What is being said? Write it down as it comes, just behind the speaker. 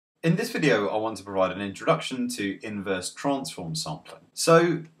In this video, I want to provide an introduction to inverse transform sampling.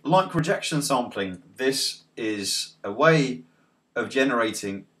 So, like rejection sampling, this is a way of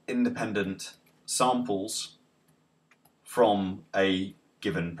generating independent samples from a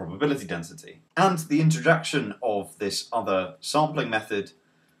given probability density. And the introduction of this other sampling method,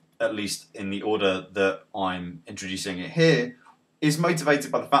 at least in the order that I'm introducing it here, is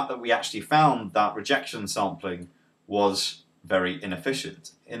motivated by the fact that we actually found that rejection sampling was very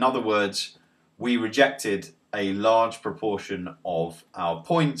inefficient. In other words, we rejected a large proportion of our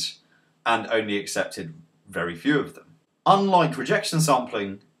points and only accepted very few of them. Unlike rejection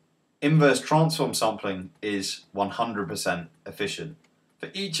sampling, inverse transform sampling is 100% efficient. For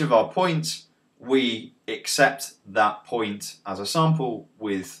each of our points, we accept that point as a sample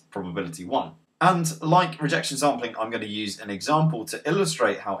with probability 1. And like rejection sampling, I'm going to use an example to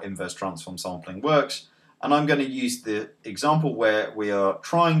illustrate how inverse transform sampling works. And I'm going to use the example where we are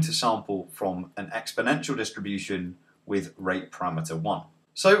trying to sample from an exponential distribution with rate parameter 1.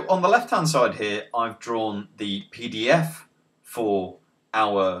 So on the left-hand side here, I've drawn the PDF for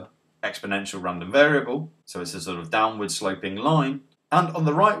our exponential random variable. So it's a sort of downward sloping line. And on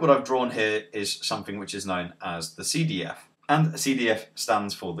the right, what I've drawn here is something which is known as the CDF. And CDF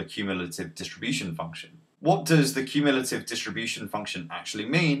stands for the cumulative distribution function. What does the cumulative distribution function actually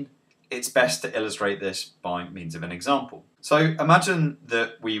mean? It's best to illustrate this by means of an example. So imagine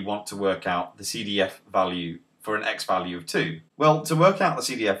that we want to work out the CDF value for an x value of 2. Well, to work out the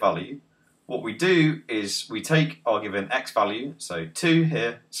CDF value, what we do is we take our given x value, so 2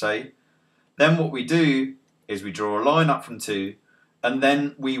 here, say, then what we do is we draw a line up from 2, and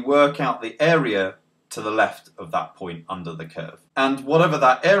then we work out the area to the left of that point under the curve. And whatever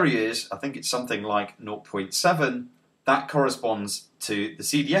that area is, I think it's something like 0.7, that corresponds to the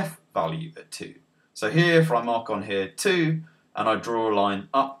CDF value at 2. So here, if I mark on here 2, and I draw a line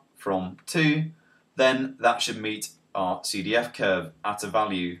up from 2, then that should meet our CDF curve at a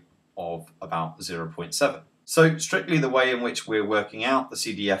value of about 0.7. So strictly the way in which we're working out the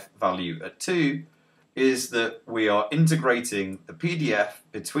CDF value at 2 is that we are integrating the PDF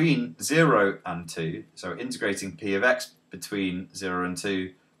between 0 and 2, so integrating P of x between 0 and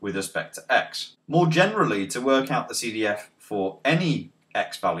 2 with respect to x. More generally, to work out the CDF for any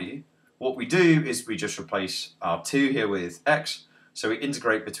x value, what we do is we just replace our 2 here with x, so we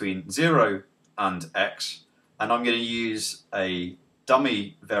integrate between 0 and x, and I'm going to use a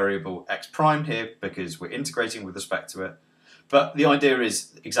dummy variable x prime here because we're integrating with respect to it, but the idea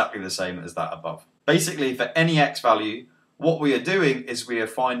is exactly the same as that above. Basically, for any x value, what we are doing is we are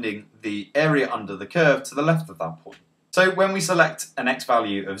finding the area under the curve to the left of that point. So when we select an x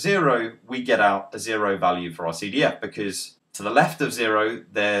value of 0, we get out a 0 value for our CDF because to the left of 0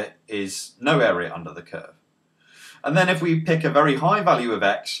 there is no area under the curve. And then if we pick a very high value of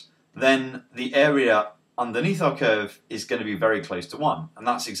x, then the area underneath our curve is going to be very close to 1, and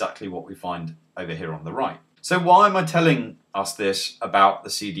that's exactly what we find over here on the right. So why am I telling us this about the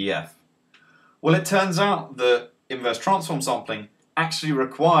CDF? Well, it turns out that inverse transform sampling actually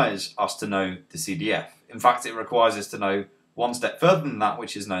requires us to know the CDF. In fact, it requires us to know one step further than that,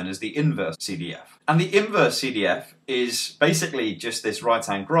 which is known as the inverse CDF. And the inverse CDF is basically just this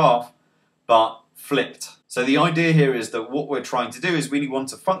right-hand graph, but flipped. So the idea here is that what we're trying to do is we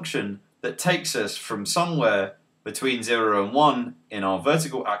want a function that takes us from somewhere between 0 and 1 in our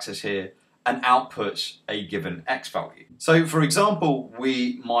vertical axis here and outputs a given x value. So for example,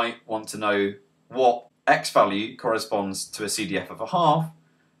 we might want to know what x value corresponds to a CDF of a half,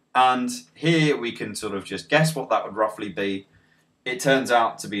 and here we can sort of just guess what that would roughly be. It turns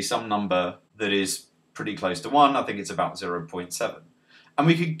out to be some number that is pretty close to 1, I think it's about 0.7. And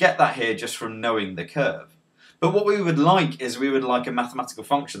we could get that here just from knowing the curve. But what we would like is we would like a mathematical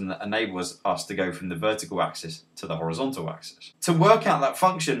function that enables us to go from the vertical axis to the horizontal axis. To work out that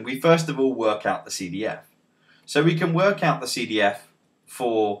function, we first of all work out the CDF. So we can work out the CDF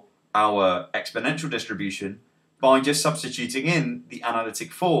for our exponential distribution by just substituting in the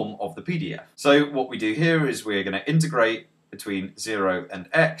analytic form of the PDF. So what we do here is we're going to integrate between 0 and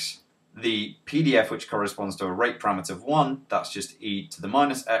x, the PDF which corresponds to a rate parameter of 1, that's just e to the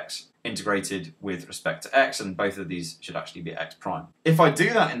minus x, integrated with respect to x, and both of these should actually be x prime. If I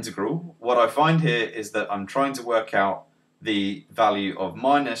do that integral, what I find here is that I'm trying to work out the value of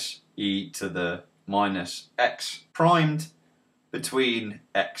minus e to the minus x primed between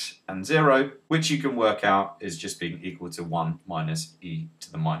x and 0, which you can work out is just being equal to 1 minus e to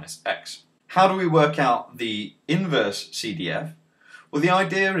the minus x. How do we work out the inverse CDF? Well, the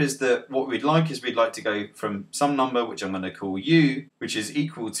idea is that what we'd like is we'd like to go from some number, which I'm going to call u, which is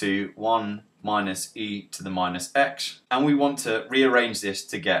equal to 1 minus e to the minus x, and we want to rearrange this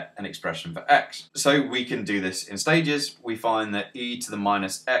to get an expression for x. So we can do this in stages. We find that e to the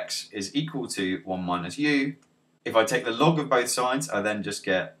minus x is equal to 1 minus u. If I take the log of both sides, I then just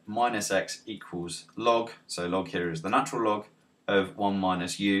get minus x equals log, so log here is the natural log of 1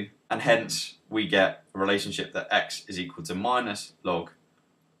 minus u, and hence we get a relationship that x is equal to minus log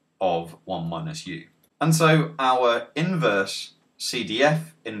of 1 minus u. And so our inverse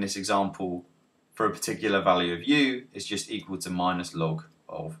CDF in this example for a particular value of u is just equal to minus log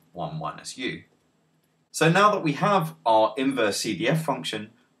of 1 minus u. So now that we have our inverse CDF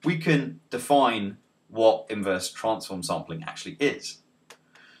function, we can define what inverse transform sampling actually is.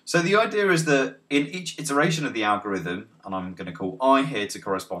 So the idea is that in each iteration of the algorithm, and I'm going to call I here to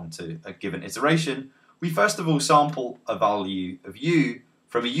correspond to a given iteration, we first of all sample a value of u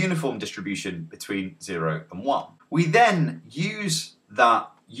from a uniform distribution between 0 and 1. We then use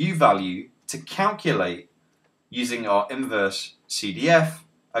that u value to calculate, using our inverse CDF,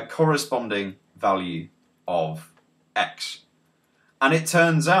 a corresponding value of x. And it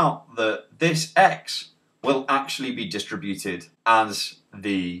turns out that this x will actually be distributed as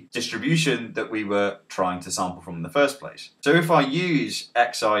the distribution that we were trying to sample from in the first place. So if I use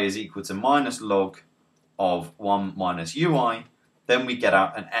xi is equal to minus log of 1 minus ui, then we get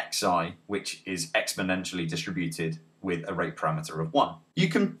out an xi which is exponentially distributed with a rate parameter of 1. You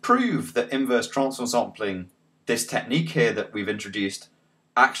can prove that inverse transform sampling, this technique here that we've introduced,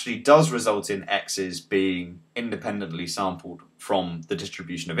 actually does result in x's being independently sampled from the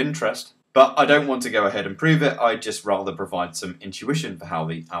distribution of interest, but I don't want to go ahead and prove it. I'd just rather provide some intuition for how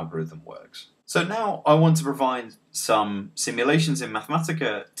the algorithm works. So now I want to provide some simulations in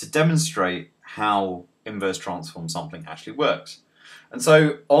Mathematica to demonstrate how inverse transform sampling actually works. And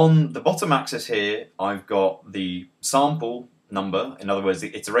so on the bottom axis here, I've got the sample number, in other words,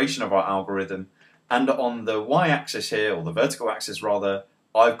 the iteration of our algorithm, and on the y-axis here, or the vertical axis rather,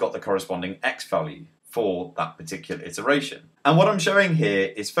 I've got the corresponding x value for that particular iteration. And what I'm showing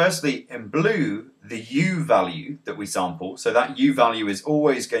here is firstly in blue the u value that we sample. So that u value is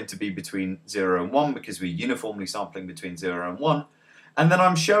always going to be between 0 and 1 because we're uniformly sampling between 0 and 1. And then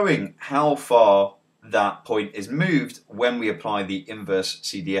I'm showing how far that point is moved when we apply the inverse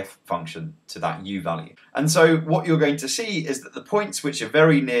CDF function to that u value. And so what you're going to see is that the points which are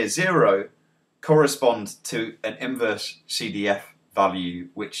very near 0 correspond to an inverse CDF value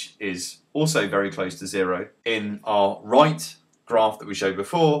which is also very close to 0. In our right graph that we showed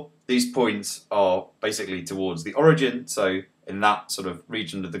before, these points are basically towards the origin, so in that sort of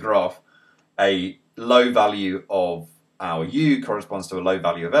region of the graph, a low value of our u corresponds to a low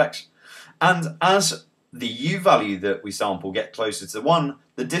value of x, and as the u value that we sample get closer to 1,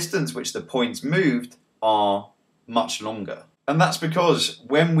 the distance which the points moved are much longer. And that's because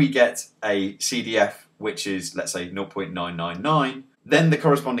when we get a CDF which is, let's say, 0.999, then the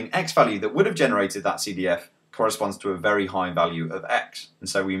corresponding x value that would have generated that CDF corresponds to a very high value of x. And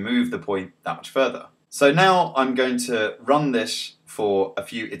so we move the point that much further. So now I'm going to run this for a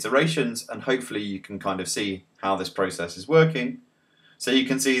few iterations, and hopefully you can kind of see how this process is working. So you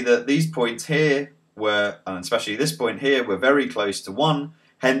can see that these points here were, and especially this point here, were very close to 1,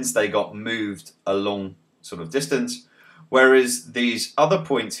 hence they got moved a long sort of distance, whereas these other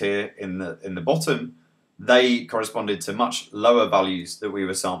points here in the bottom, they corresponded to much lower values that we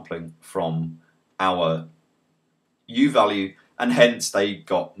were sampling from our u value, and hence they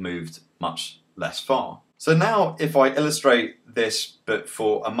got moved much less far. So now if I illustrate this but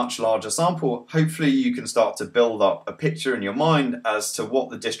for a much larger sample, hopefully you can start to build up a picture in your mind as to what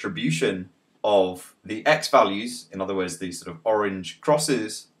the distribution of the x values, in other words these sort of orange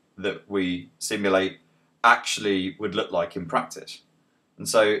crosses that we simulate, actually would look like in practice. And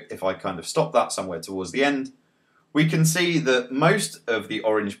so if I kind of stop that somewhere towards the end, we can see that most of the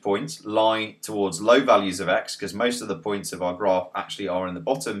orange points lie towards low values of x, because most of the points of our graph actually are in the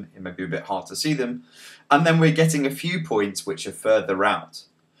bottom. It may be a bit hard to see them. And then we're getting a few points which are further out.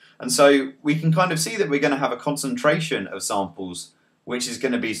 And so we can kind of see that we're going to have a concentration of samples which is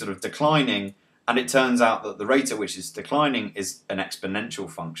going to be sort of declining, and it turns out that the rate at which it's declining is an exponential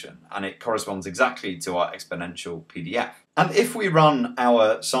function, and it corresponds exactly to our exponential PDF. And if we run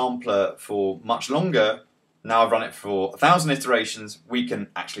our sampler for much longer, now I've run it for 1,000 iterations, we can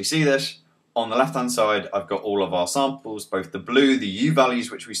actually see this. On the left-hand side, I've got all of our samples, both the blue, the u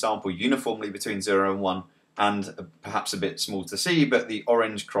values which we sample uniformly between 0 and 1, and perhaps a bit small to see, but the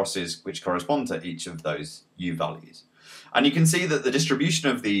orange crosses which correspond to each of those u values. And you can see that the distribution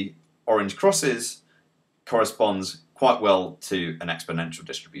of the orange crosses corresponds quite well to an exponential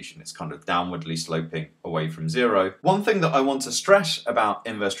distribution. It's kind of downwardly sloping away from 0. One thing that I want to stress about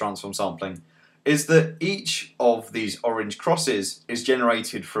inverse transform sampling is that each of these orange crosses is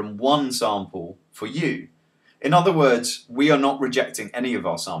generated from one sample for you. In other words, we are not rejecting any of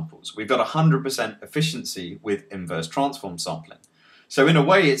our samples. We've got 100% efficiency with inverse transform sampling. So in a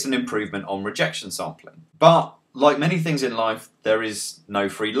way, it's an improvement on rejection sampling. But like many things in life, there is no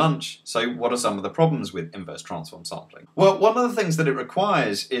free lunch. So what are some of the problems with inverse transform sampling? Well, one of the things that it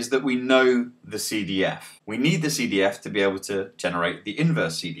requires is that we know the CDF. We need the CDF to be able to generate the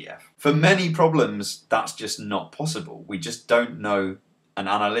inverse CDF. For many problems, that's just not possible. We just don't know an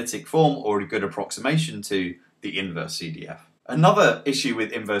analytic form or a good approximation to the inverse CDF. Another issue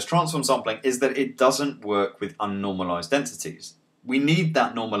with inverse transform sampling is that it doesn't work with unnormalized densities. We need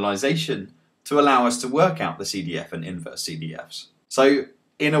that normalization to allow us to work out the CDF and inverse CDFs. So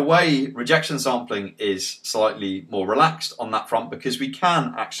in a way, rejection sampling is slightly more relaxed on that front because we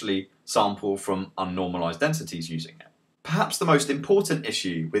can actually sample from unnormalized densities using it. Perhaps the most important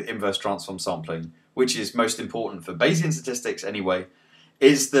issue with inverse transform sampling, which is most important for Bayesian statistics anyway,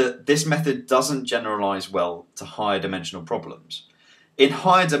 is that this method doesn't generalize well to higher dimensional problems. In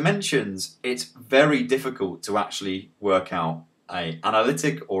higher dimensions, it's very difficult to actually work out an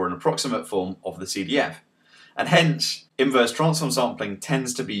analytic or an approximate form of the CDF. And hence, inverse transform sampling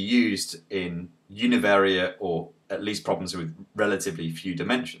tends to be used in univariate or at least problems with relatively few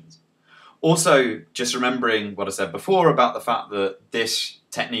dimensions. Also, just remembering what I said before about the fact that this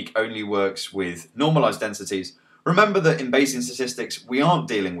technique only works with normalized densities, remember that in Bayesian statistics, we aren't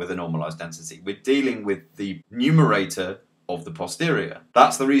dealing with a normalized density. We're dealing with the numerator of the posterior.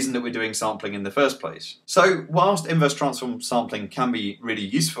 That's the reason that we're doing sampling in the first place. So whilst inverse transform sampling can be really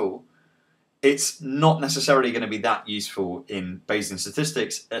useful, it's not necessarily going to be that useful in Bayesian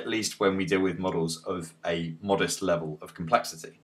statistics, at least when we deal with models of a modest level of complexity.